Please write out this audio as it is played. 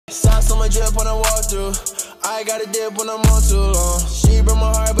drip when I walk through. I got a dip when I'm on too long. She broke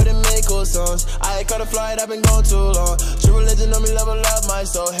my heart, but it made cool songs. I caught a flight, I've been gone too long. True religion on me, level up my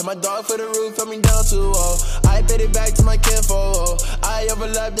soul. Hit my dog for the roof, held me down too low. I paid it back to my kinfolk. I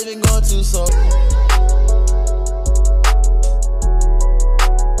overlapped, they been gone too slow.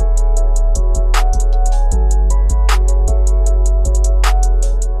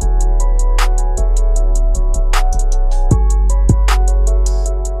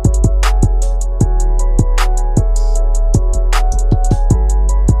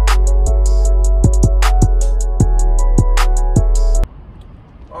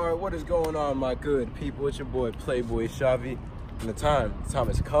 What is going on, my good people? It's your boy Playboy Shavi, and the time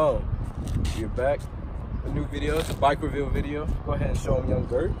has come. We're back, a new video. It's a bike reveal video. Go ahead and show them young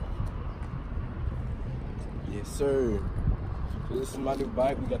Gert. Yes, sir. So this is my new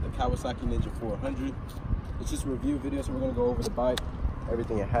bike. We got the Kawasaki Ninja 400. It's just a review video, so we're gonna go over the bike,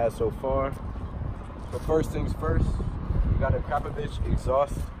 everything it has so far. But first things first, we got a Kawasaki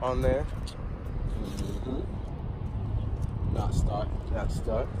exhaust on there. Not stuck.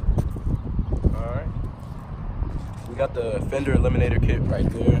 Alright. We got the fender eliminator kit right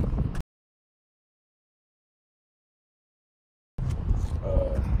there.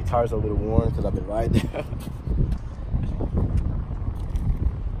 The tires are a little worn because I've been riding there.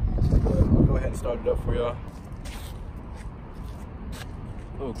 But I'll go ahead and start it up for y'all.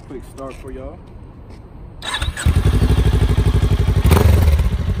 A little quick start for y'all.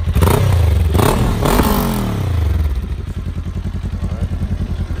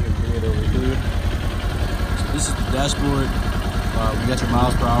 Dashboard, we got your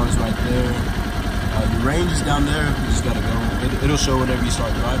miles per hour right there. Your range is down there. You just gotta go. It'll show whenever you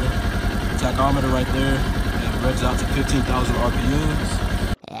start driving. Tachometer right there. And it revs out to 15,000 RPMs.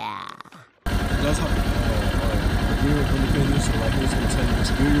 Yeah. It does have a gear indicator, so right here it's gonna tell you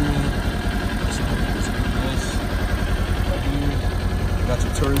which gear you're in. Also have this GPS right here. You got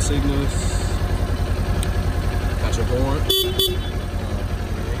your turn signals. Got your horn.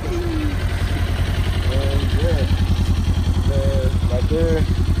 Right there,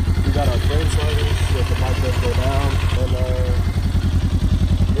 we got our frame sliders so if the bike does go down. And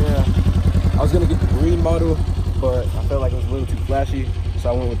yeah, I was gonna get the green model, but I felt like it was a little too flashy, so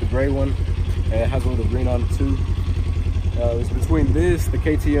I went with the gray one. And it has a little green on it too. It's between this, the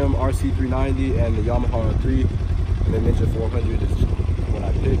KTM RC390, and the Yamaha R3, and the Ninja 400 is what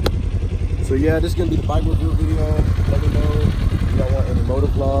I picked. So yeah, this is gonna be the bike review video. Let me know if y'all want any motor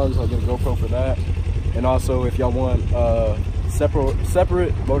vlogs. I'll get a GoPro for that. And also, if y'all want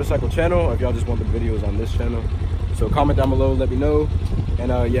separate motorcycle channel, or if y'all just want the videos on this channel, so comment down below, let me know.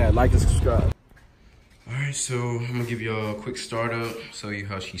 And yeah, like and subscribe. All right, so I'm gonna give y'all a quick startup, show you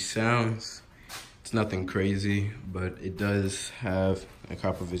how she sounds. It's nothing crazy, but it does have a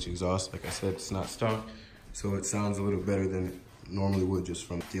Kawasaki exhaust. Like I said, it's not stock, so it sounds a little better than it normally would just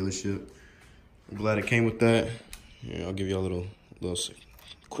from the dealership. I'm glad it came with that. Yeah, I'll give y'all a little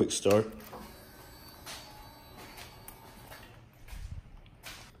quick start.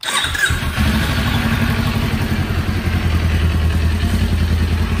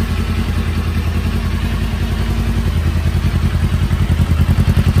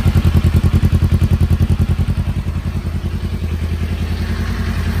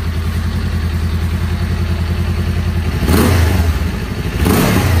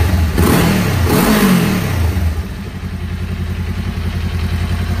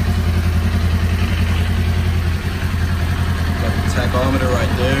 Tachometer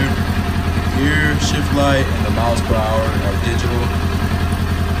right there, gear, shift light, and the miles per hour are digital,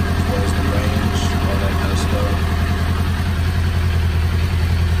 as well as the range, all that kind of stuff.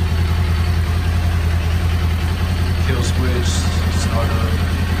 Kill switch, startup,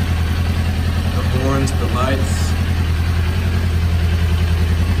 the horns, the lights.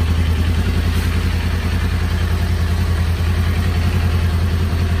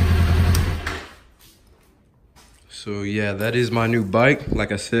 So yeah, that is my new bike.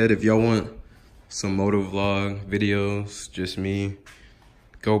 Like I said, if y'all want some moto vlog videos, just me,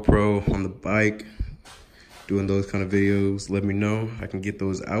 GoPro on the bike, doing those kind of videos, let me know. I can get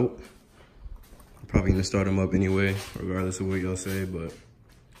those out. I'm probably gonna start them up anyway, regardless of what y'all say, but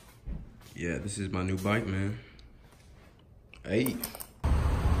yeah, this is my new bike, man. Hey.